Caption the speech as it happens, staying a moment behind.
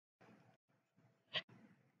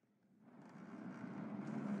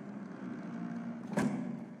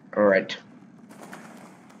Alright.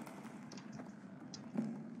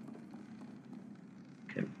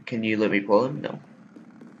 Can you let me pull him? No.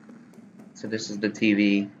 So this is the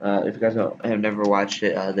TV. If you guys have never watched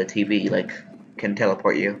it, the TV like can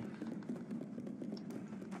teleport you.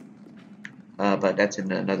 But that's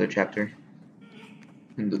in another chapter.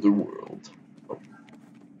 Into the world. Oh.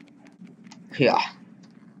 Yeah.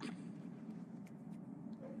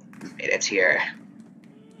 Made it here.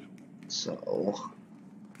 So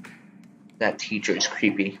that teacher is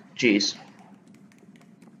creepy. Jeez.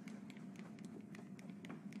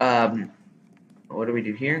 What do we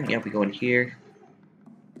do here? Yeah, we go in here.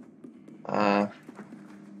 You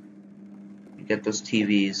get those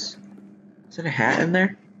TVs. Is there a hat in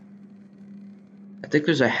there? I think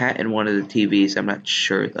there's a hat in one of the TVs. I'm not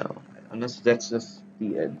sure though. Unless that's just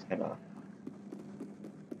the antenna.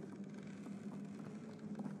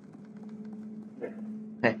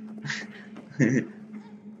 Hey.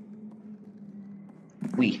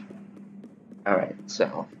 Alright,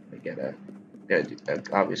 so we gotta do,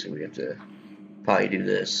 obviously we have to probably do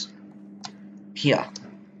this. Yeah.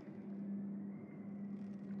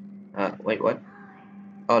 Wait, what?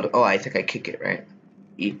 Oh, I think I kick it, right?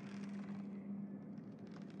 E.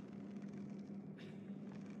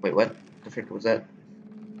 Wait, what? The frick was that?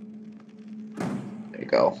 There you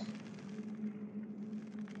go.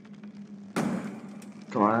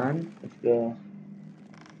 Come on, let's go.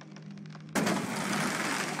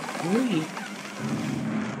 Wee.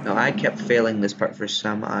 No, I kept failing this part for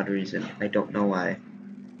some odd reason. I don't know why.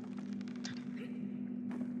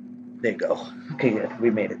 There you go. Okay, good. We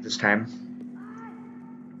made it this time.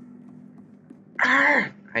 Ah!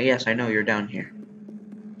 Yes, I know you're down here.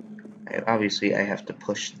 Obviously, I have to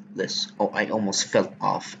push this. Oh, I almost fell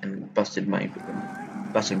off and busted my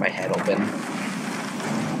head open.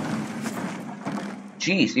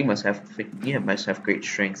 Jeez, you must have great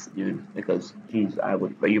strength, dude. Because, jeez,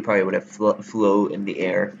 you probably would have flew in the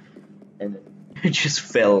air and it just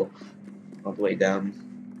fell all the way down.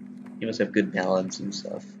 You must have good balance and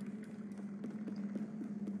stuff.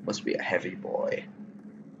 Must be a heavy boy.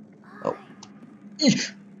 Oh.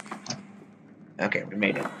 Eesh. Okay, we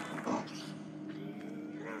made it.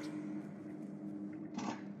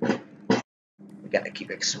 We gotta keep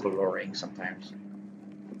exploring sometimes.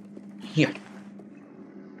 Here.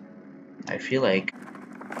 I feel like...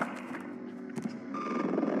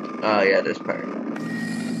 Oh yeah, this part.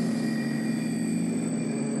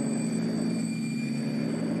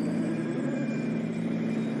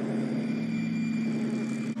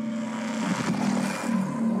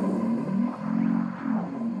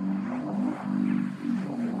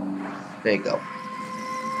 There you go.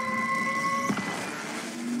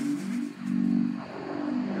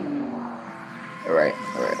 Alright.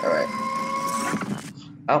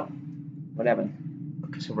 Oh, what happened?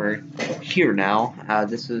 Okay, so we're here now.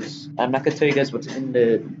 I'm not gonna tell you guys what's in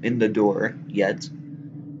the door yet.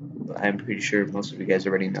 But I'm pretty sure most of you guys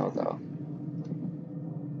already know though.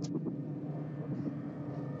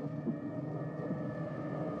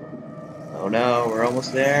 Oh no, we're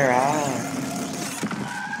almost there.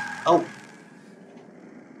 Oh.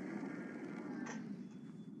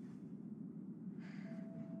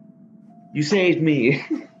 You saved me.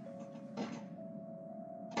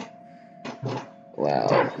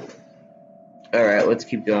 Wow. Alright, let's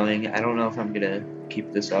keep going. I don't know if I'm gonna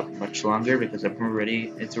keep this up much longer because it's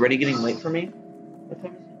already getting late for me. What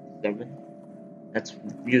time is it? 7? That's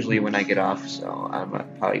usually when I get off, so I'm gonna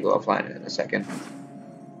probably go offline in a second.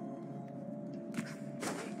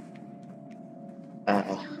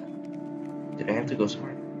 Did I have to go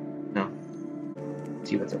somewhere? No. Let's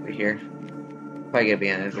see what's over here. Probably gonna be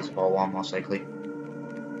an invisible wall, most likely.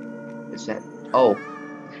 Is that? Oh.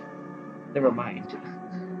 Never mind.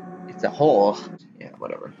 It's a hole. Yeah,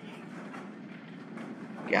 whatever.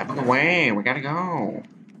 Get out of the way. We gotta go.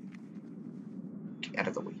 Get out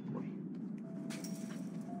of the way, boy.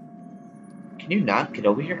 Can you not get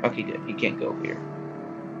over here? Okay, good. You can't go over here.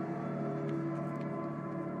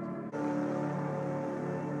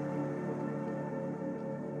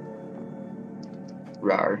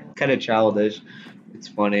 Rawr. Kind of childish. It's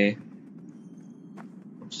funny.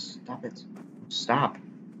 Oh, stop it. Stop.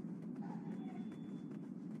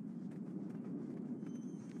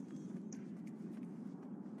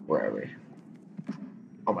 Where are we?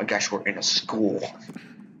 Oh my gosh, we're in a school.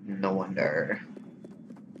 No wonder.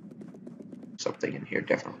 Something in here,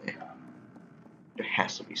 definitely. There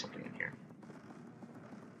has to be something in here.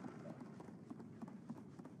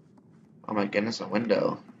 Oh my goodness, a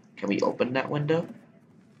window. Can we open that window?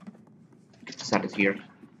 Get this out of here.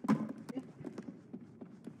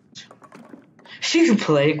 She's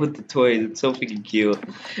playing with the toys. It's so freaking cute.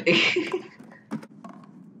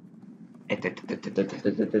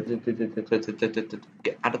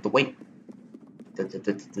 Get out of the way.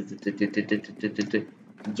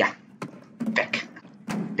 Yeah. Back.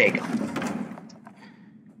 There you go.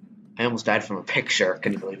 I almost died from a picture.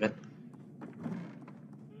 Can you believe it?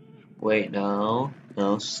 Wait, no.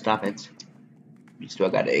 No, stop it. We still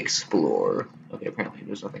gotta explore. Okay, apparently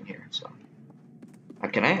there's nothing here, so.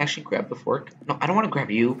 Can I actually grab the fork? No, I don't want to grab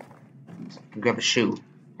you. I can grab a shoe.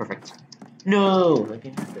 Perfect. No! I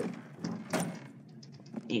can't have it.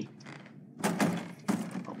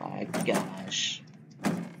 Oh my gosh.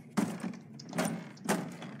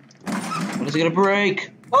 When is it gonna break?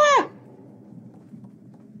 Ah!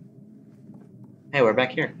 Hey, we're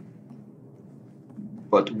back here.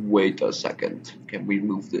 But wait a second. Can we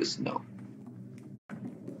move this? No.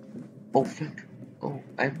 Oh, fuck. Oh,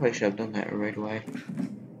 I probably should have done that right away.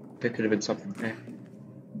 There could have been something there.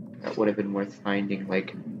 That would have been worth finding,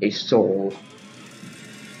 like, a soul.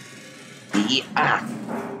 Yeah.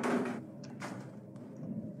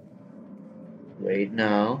 Wait,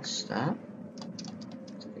 no. Stop.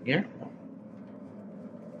 Something here?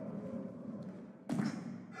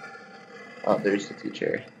 Oh, there's the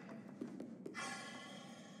teacher.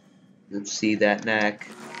 Let's see that neck.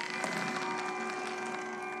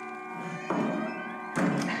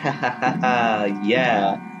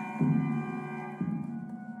 Yeah.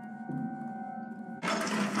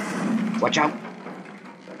 Watch out.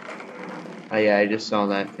 Oh yeah, I just saw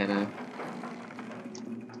that kinda.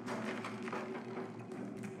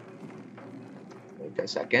 Wait a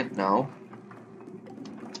second, no.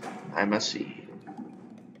 I must see.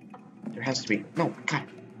 There has to be, no, God.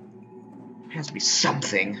 There has to be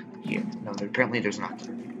something here. No, apparently there's not.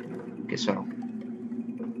 Okay, so.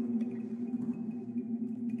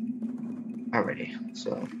 Alrighty,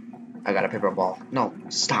 so I got a paper ball. No,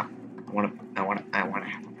 stop. I wanna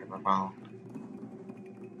have a paper ball.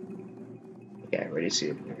 Okay, I already see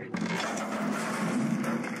it here.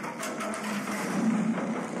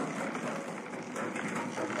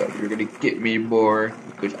 But you're gonna get me more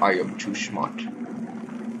because I am too smart.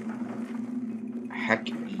 Heck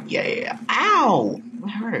yeah. Ow! That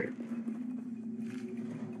hurt.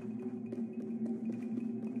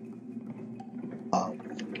 Oh,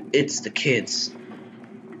 it's the kids.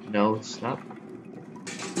 No, stop.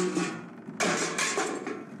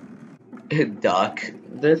 Duck.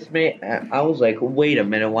 This made. I was like, wait a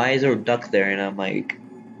minute, why is there a duck there? And I'm like,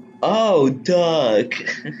 oh, duck.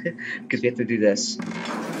 Because we have to do this.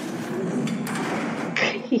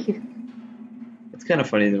 It's kind of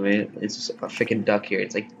funny to me. It's just a freaking duck here.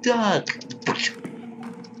 It's like, duck.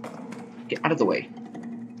 Get out of the way.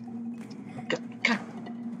 God.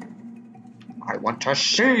 I want to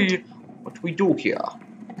see what we do here.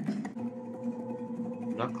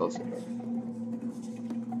 Not close enough.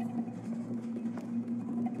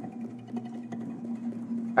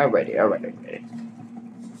 Alrighty.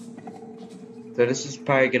 So this is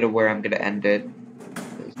probably gonna where I'm gonna end it.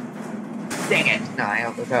 Dang it! No, I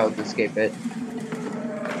don't know how to escape it.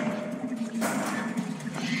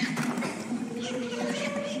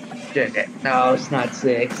 Dang it. No, it's not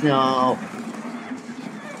 6. No.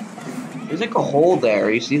 There's like a hole there.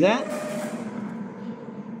 You see that?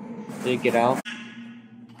 Did it get out?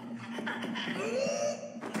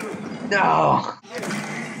 No.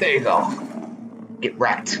 There you go. Get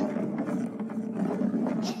wrecked.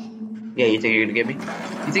 Yeah, you think you're gonna get me?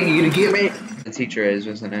 You think you're gonna get me? The teacher is,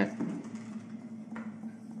 isn't it?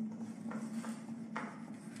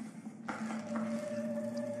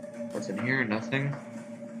 What's in here? Nothing.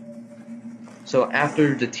 So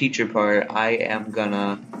after the teacher part, I am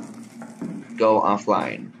gonna go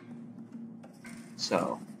offline.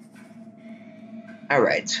 So,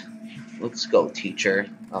 alright. Let's go, teacher.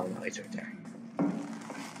 Oh no, he's right there.